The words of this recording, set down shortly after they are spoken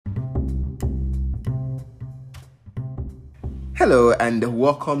Hello and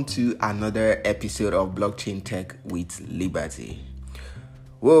welcome to another episode of Blockchain Tech with Liberty.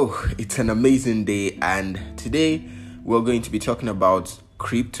 Whoa, it's an amazing day, and today we're going to be talking about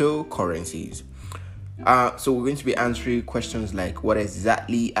cryptocurrencies. So we're going to be answering questions like what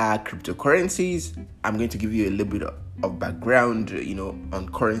exactly are cryptocurrencies. I'm going to give you a little bit of background, on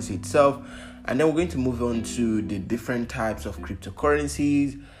currency itself, and then we're going to move on to the different types of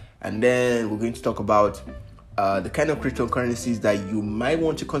cryptocurrencies, and then we're going to talk about the kind of cryptocurrencies that you might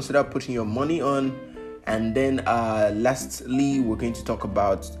want to consider putting your money on, and then lastly, we're going to talk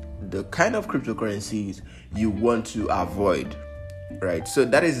about the kind of cryptocurrencies you want to avoid. Right, so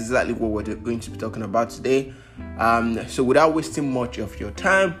that is exactly what we're going to be talking about today. So without wasting much of your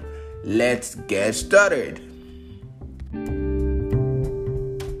time, let's get started.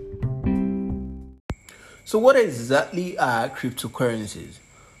 So what exactly are cryptocurrencies?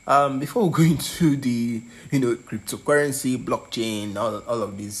 Before we go into the cryptocurrency, blockchain, all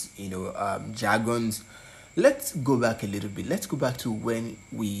of these jargons, let's go back a little bit. Let's go back to when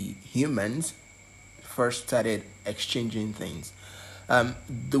we humans first started exchanging things.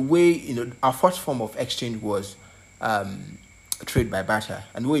 The way our first form of exchange was trade by barter,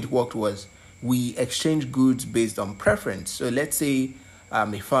 and the way it worked was we exchange goods based on preference. So let's say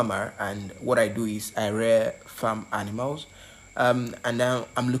I'm a farmer, and what I do is I rear farm animals, and now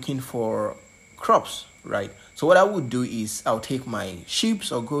I'm looking for crops, right? So what I would do is I'll take my sheep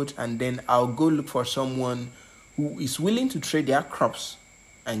or goat, and then I'll go look for someone who is willing to trade their crops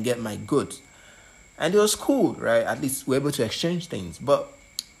and get my goods. And it was cool, right? At least we're able to exchange things. But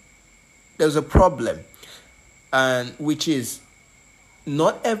there's a problem, and which is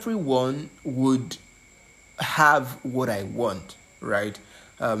not everyone would have what I want, right?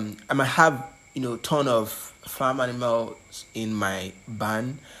 I might have ton of farm animals in my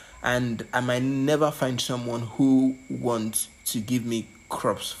barn, and I might never find someone who wants to give me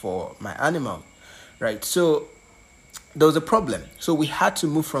crops for my animal, right? So there was a problem. So we had to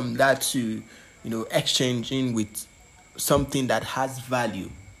move from that to exchanging with something that has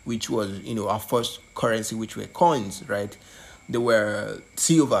value, which was our first currency, which were coins, right? They were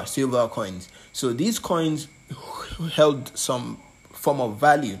silver coins. So these coins held some form of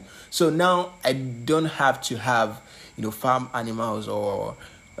value. So now I don't have to have farm animals or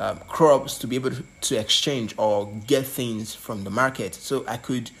crops to be able to exchange or get things from the market. So I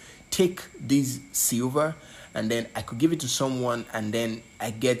could take this silver and then I could give it to someone, and then I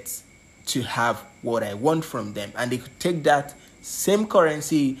get to have what I want from them, and they could take that same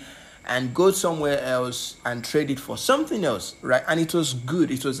currency and go somewhere else and trade it for something else, right? And it was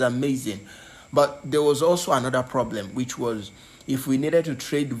good, it was amazing. But there was also another problem, which was if we needed to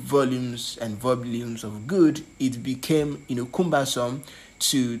trade volumes and volumes of good, it became cumbersome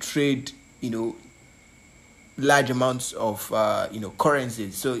to trade large amounts of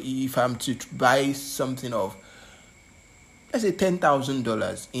currencies. So if I'm to buy something of, let's say,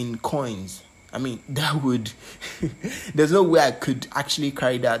 $10,000 in coins, I mean, that would there's no way I could actually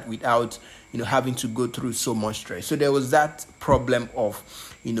carry that without having to go through so much stress. So there was that problem of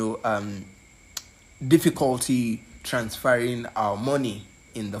difficulty transferring our money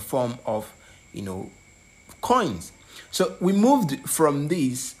in the form of coins. So we moved from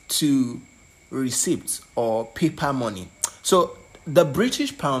this to receipts or paper money. So the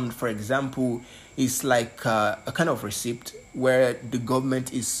British pound, for example, is like a kind of receipt where the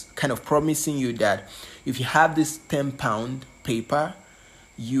government is kind of promising you that if you have this £10 paper,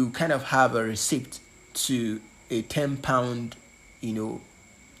 you kind of have a receipt to a £10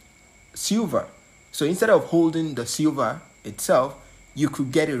 silver. So instead of holding the silver itself, you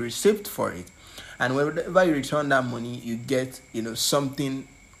could get a receipt for it, and whenever you return that money, you get something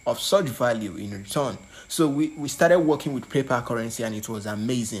of such value in return. So we started working with paper currency, and it was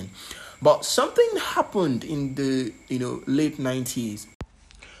amazing. But something happened in the late 90s.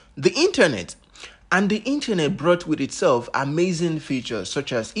 The internet brought with itself amazing features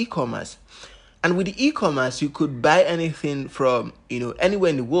such as e-commerce. And with the e-commerce, you could buy anything from anywhere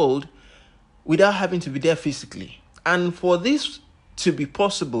in the world without having to be there physically. And for this to be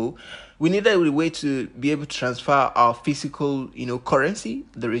possible, we needed a way to be able to transfer our physical currency,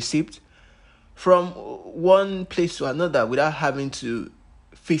 the receipt, from one place to another without having to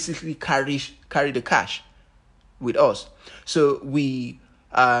physically carry the cash with us. So we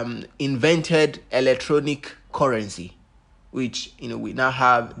invented electronic currency, which we now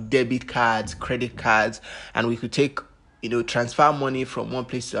have debit cards, credit cards, and we could take transfer money from one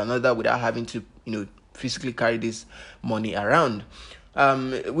place to another without having to physically carry this money around.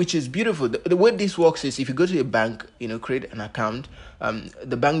 which is beautiful. The way this works is if you go to a bank, create an account,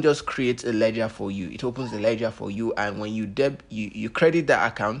 the bank just creates a ledger for you. It opens the ledger for you, and when you credit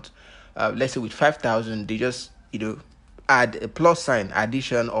that account, let's say with 5,000, they just add a plus sign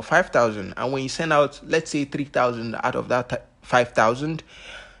addition of 5,000, and when you send out, let's say 3,000 out of that 5,000,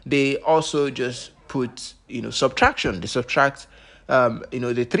 they also just put subtraction. They subtract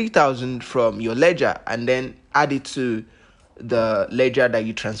the 3,000 from your ledger and then add it to the ledger that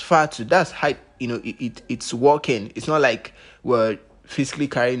you transfer to. That's how it's working. It's not like we're physically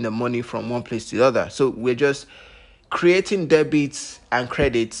carrying the money from one place to the other. So we're just creating debits and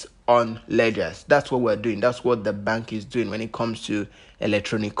credits on ledgers. That's what we're doing. That's what the bank is doing when it comes to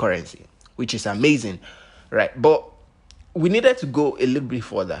electronic currency, which is amazing, right? But we needed to go a little bit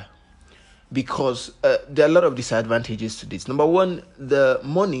further because there are a lot of disadvantages to this. Number one, the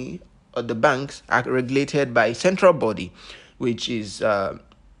money or the banks are regulated by a central body, which is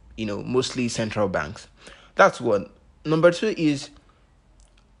mostly central banks. That's one. Number two is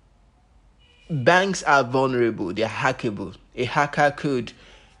banks are vulnerable. They're hackable. A hacker could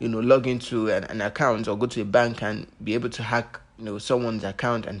log into an account or go to a bank and be able to hack someone's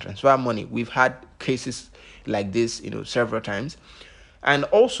account and transfer money. We've had cases like this several times. And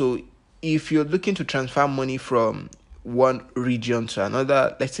also, if you're looking to transfer money from one region to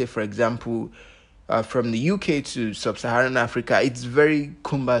another, let's say for example from the UK to sub-Saharan Africa, it's very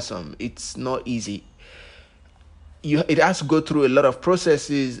cumbersome. It's not easy. It has to go through a lot of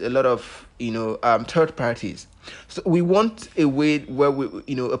processes, a lot of third parties. So we want a way where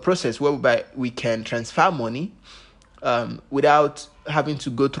a process whereby we can transfer money without having to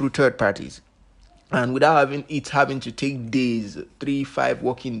go through third parties, and without having to take days, 3-5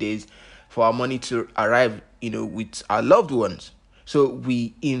 working days for our money to arrive with our loved ones. So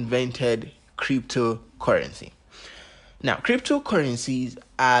we invented cryptocurrency. Now, cryptocurrencies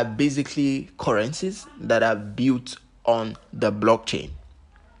are basically currencies that are built on the blockchain.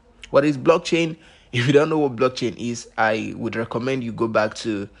 What is blockchain? If you don't know what blockchain is, I would recommend you go back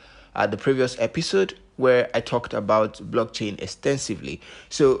to the previous episode where I talked about blockchain extensively.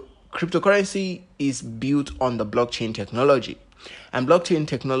 So cryptocurrency is built on the blockchain technology, and blockchain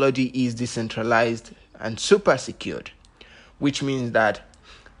technology is decentralized and super secured, which means that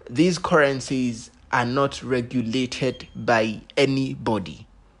these currencies are not regulated by anybody.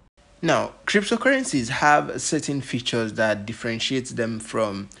 Now, cryptocurrencies have certain features that differentiates them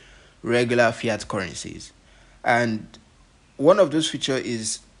from regular fiat currencies. And one of those features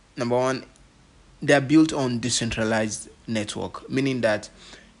is, number one, they're built on decentralized network, meaning that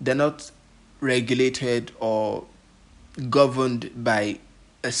they're not regulated or governed by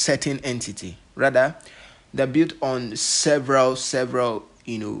a certain entity. Rather, they're built on several,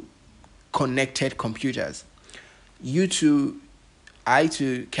 connected computers. You too, I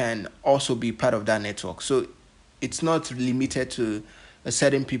too can also be part of that network. So it's not limited to a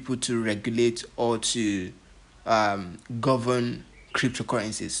certain people to regulate or to govern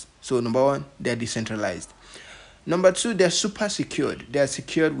cryptocurrencies. So number one, they're decentralized. Number two, they're super secured. They're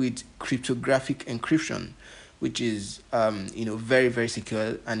secured with cryptographic encryption, which is very, very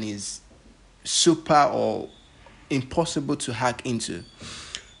secure and is super or impossible to hack into.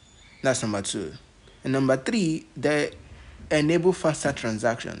 That's number two. And number three, they enable faster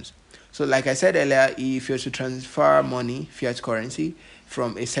transactions. So like I said earlier, if you're to transfer money, fiat currency,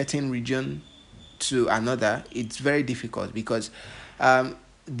 from a certain region to another, it's very difficult because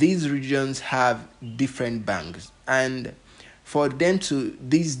these regions have different banks, and for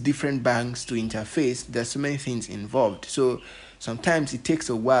these different banks to interface, there's so many things involved. So sometimes it takes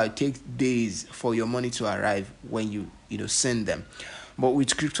a while, it takes days for your money to arrive when you send them. But with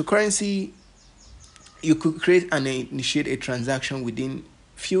cryptocurrency, you could create and initiate a transaction within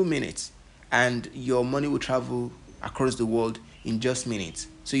few minutes, and your money will travel across the world in just minutes.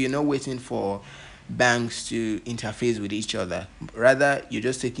 So you're not waiting for banks to interface with each other. Rather, you're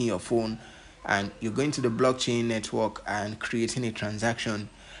just taking your phone and you're going to the blockchain network and creating a transaction,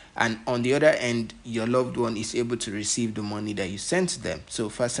 and on the other end, your loved one is able to receive the money that you sent to them. So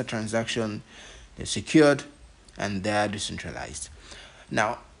faster transaction, they're secured, and they're decentralized.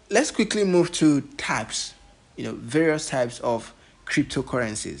 Now, let's quickly move to types, various types of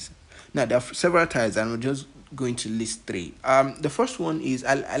cryptocurrencies. Now, there are several types, and I'm just going to list three. The first one is,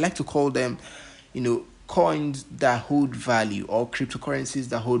 I like to call them, coins that hold value, or cryptocurrencies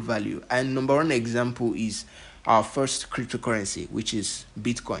that hold value. And number one example is our first cryptocurrency, which is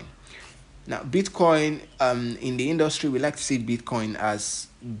Bitcoin. Now, Bitcoin, in the industry, we like to see Bitcoin as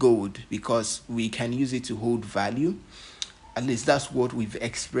gold because we can use it to hold value. At least that's what we've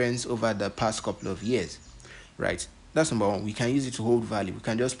experienced over the past couple of years, right? That's number one. We can use it to hold value. We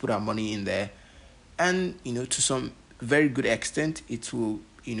can just put our money in there, and to some very good extent, it will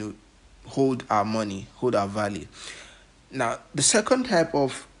hold our money, hold our value. Now, the second type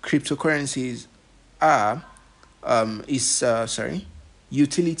of cryptocurrencies are is sorry,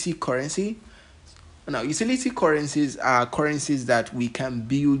 utility currency. Now, utility currencies are currencies that we can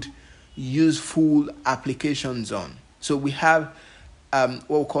build useful applications on. So we have what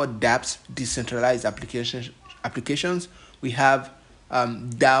we call dApps, decentralized applications. We have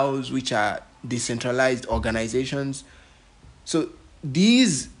DAOs, which are decentralized organizations. So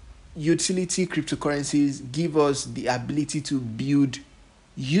these utility cryptocurrencies give us the ability to build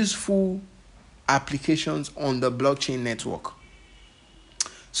useful applications on the blockchain network.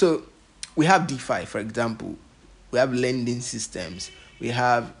 So we have DeFi, for example. We have lending systems. We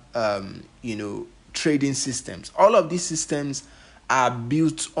have trading systems. All of these systems are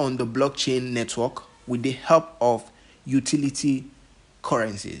built on the blockchain network with the help of utility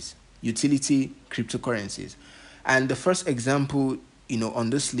currencies, utility cryptocurrencies. And the first example, on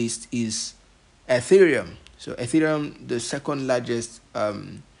this list is Ethereum. So Ethereum, the second largest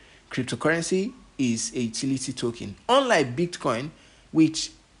cryptocurrency, is a utility token. Unlike Bitcoin,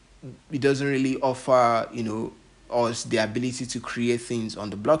 which it doesn't really offer, us the ability to create things on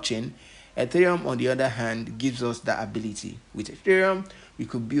the blockchain. Ethereum, on the other hand, gives us that ability. With Ethereum, we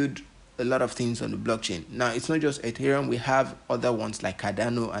could build a lot of things on the blockchain. Now, it's not just Ethereum. We have other ones like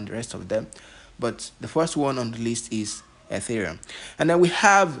Cardano and the rest of them. But the first one on the list is Ethereum. And then we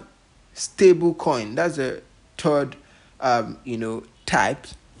have stablecoin. That's the third, type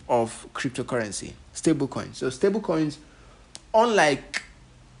of cryptocurrency. Stablecoin. So stablecoins, unlike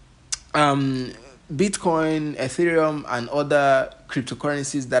Bitcoin, Ethereum, and other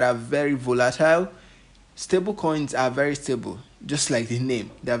cryptocurrencies that are very volatile, stablecoins are very stable, just like the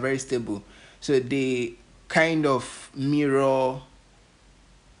name. They are very stable. So they kind of mirror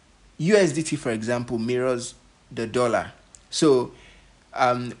USDT, for example, mirrors the dollar. So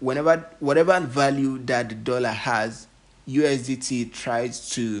whatever value that the dollar has, USDT tries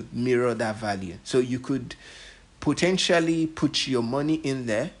to mirror that value. So you could potentially put your money in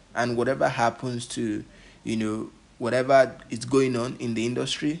there, and whatever happens to whatever is going on in the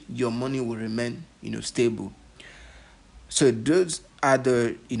industry, your money will remain stable. So those are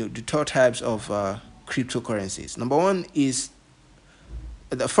the third types of cryptocurrencies. Number one is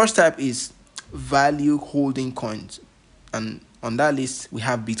the first type is value holding coins, and on that list we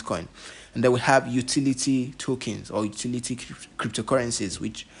have Bitcoin, and then we have utility tokens or utility cryptocurrencies,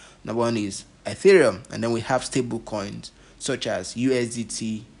 which number one is Ethereum, and then we have stable coins such as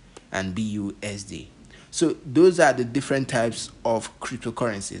USDT and BUSD. So those are the different types of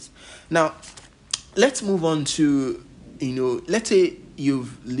cryptocurrencies. Now, let's move on to, let's say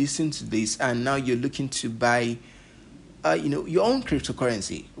you've listened to this and now you're looking to buy, your own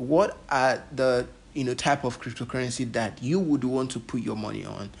cryptocurrency. What are the, type of cryptocurrency that you would want to put your money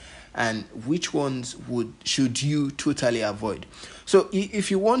on, and which ones should you totally avoid? So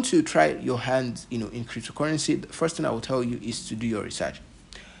if you want to try your hands, in cryptocurrency, the first thing I will tell you is to do your research.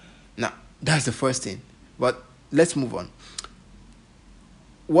 Now, that's the first thing. But let's move on.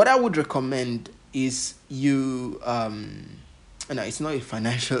 What I would recommend is it's not a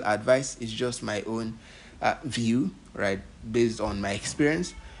financial advice, it's just my own view, right, based on my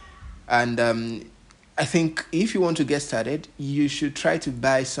experience. And I think if you want to get started, you should try to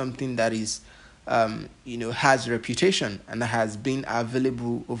buy something that is, has reputation and has been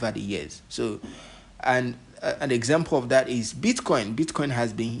available over the years. So, and an example of that is Bitcoin. Bitcoin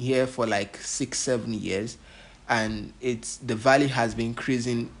has been here for like 6-7 years, and the value has been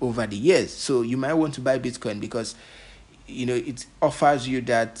increasing over the years. So you might want to buy Bitcoin because it offers you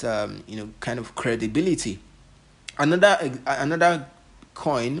that kind of credibility. Another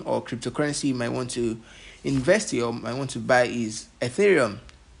coin or cryptocurrency you might want to invest in or might want to buy is Ethereum,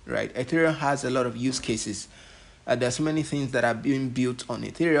 right? Ethereum has a lot of use cases. There's so many things that are being built on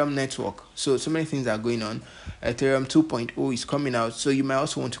Ethereum network. So many things are going on. Ethereum 2.0 is coming out, so you might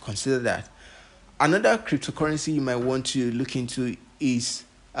also want to consider that. Another cryptocurrency you might want to look into is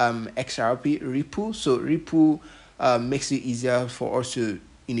XRP, Ripple. So Ripple makes it easier for us to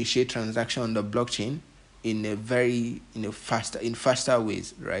initiate transaction on the blockchain in a very faster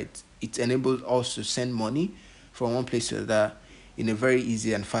ways, right? It enables us to send money from one place to another in a very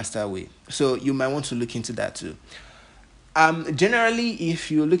easy and faster way. So you might want to look into that too. Generally, if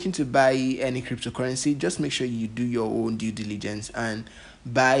you're looking to buy any cryptocurrency, just make sure you do your own due diligence and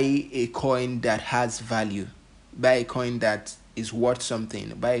buy a coin that has value. Buy a coin that is worth something.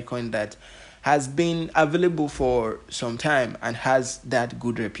 Buy a coin that has been available for some time and has that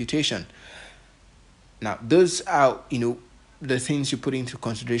good reputation. Now, those are, the things you put into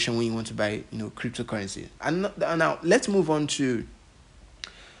consideration when you want to buy, cryptocurrency. And now let's move on to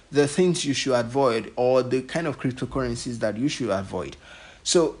the things you should avoid, or the kind of cryptocurrencies that you should avoid.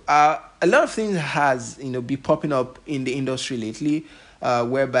 So a lot of things has be popping up in the industry lately,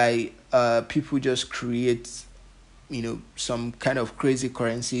 whereby people just create some kind of crazy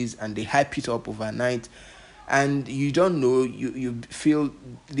currencies and they hype it up overnight, and you don't know, you feel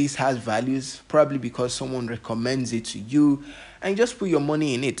this has values probably because someone recommends it to you, and you just put your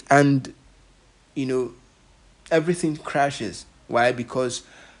money in it, and you know everything crashes. Why? Because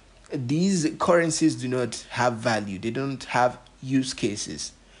these currencies do not have value, they don't have use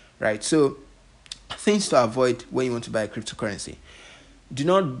cases, right? So things to avoid when you want to buy a cryptocurrency: do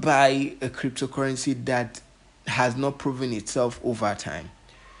not buy a cryptocurrency that has not proven itself over time.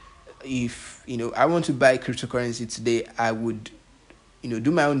 If I want to buy cryptocurrency today, I would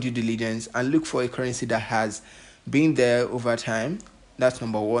do my own due diligence and look for a currency that has been there over time. That's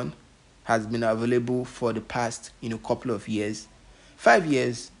number one. Has been available for the past couple of years, 5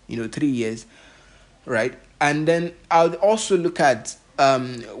 years, 3 years, right? And then I'll also look at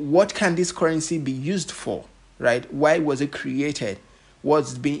what can this currency be used for, right? Why was it created?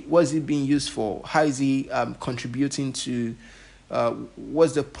 Was it being used for? How is it contributing to?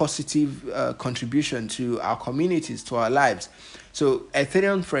 What's the positive contribution to our communities, to our lives? So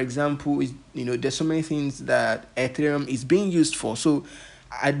Ethereum, for example, is there's so many things that Ethereum is being used for. So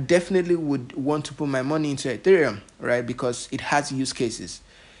I definitely would want to put my money into Ethereum, right? Because it has use cases,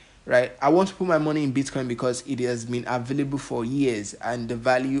 right? I want to put my money in Bitcoin because it has been available for years and the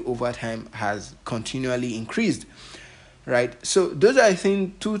value over time has continually increased, right? So those are, I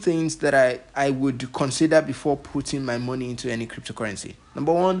think, two things that I would consider before putting my money into any cryptocurrency.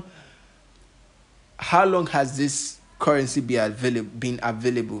 Number one, how long has this currency been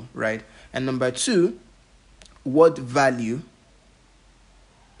available, right? And number two, what value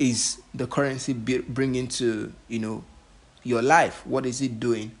is the currency bringing to your life? What is it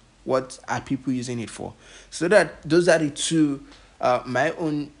doing? What are people using it for? So that those are the two my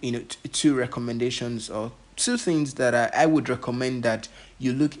own two recommendations, or two things that I would recommend that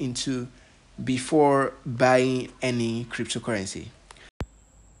you look into before buying any cryptocurrency.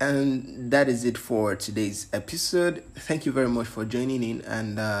 And that is it for today's episode. Thank you very much for joining in,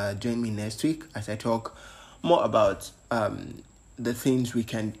 and join me next week as I talk more about the things we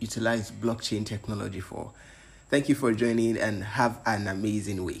can utilize blockchain technology for. Thank you for joining and have an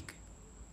amazing week.